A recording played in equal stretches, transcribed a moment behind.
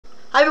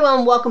Hi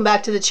everyone, welcome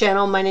back to the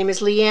channel. My name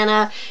is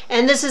Leanna,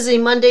 and this is a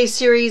Monday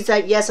series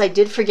that, yes, I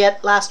did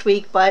forget last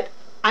week, but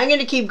I'm going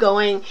to keep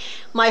going.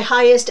 My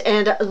highest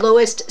and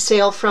lowest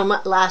sale from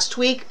last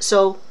week,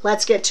 so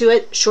let's get to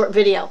it. Short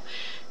video.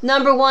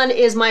 Number one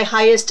is my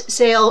highest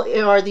sale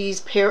are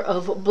these pair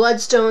of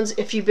bloodstones.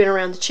 If you've been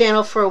around the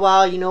channel for a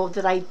while, you know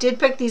that I did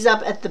pick these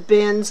up at the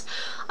bins.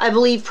 I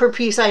believe per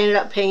piece I ended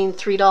up paying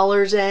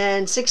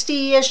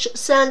 $3.60-ish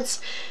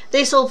cents.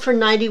 They sold for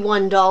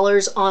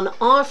 $91 on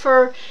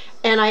offer,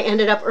 and I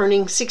ended up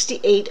earning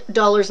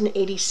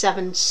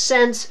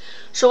 $68.87.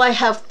 So I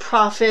have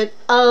profit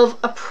of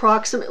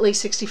approximately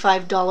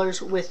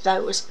 $65 with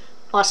those.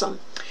 Awesome.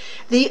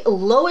 The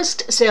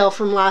lowest sale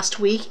from last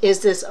week is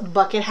this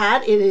bucket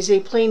hat. It is a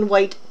plain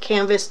white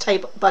canvas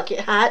type bucket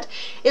hat.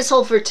 It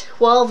sold for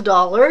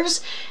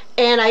 $12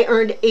 and I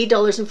earned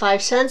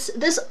 $8.05.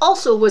 This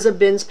also was a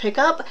bins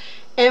pickup,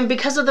 and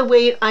because of the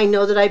weight I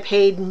know that I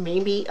paid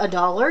maybe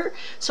 $1.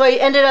 So I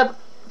ended up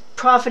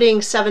profiting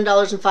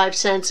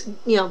 $7.05,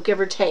 you know, give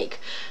or take.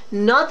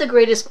 Not the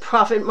greatest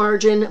profit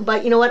margin,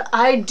 but you know what?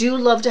 I do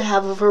love to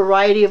have a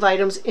variety of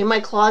items in my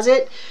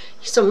closet.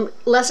 Some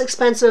less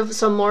expensive,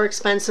 some more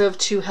expensive,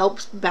 to help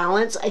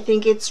balance. I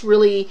think it's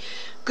really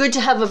good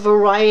to have a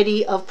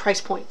variety of price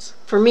points.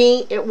 For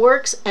me, it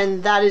works,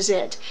 and that is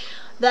it.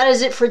 That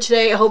is it for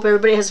today. I hope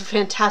everybody has a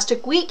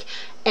fantastic week,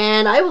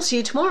 and I will see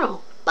you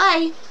tomorrow.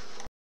 Bye!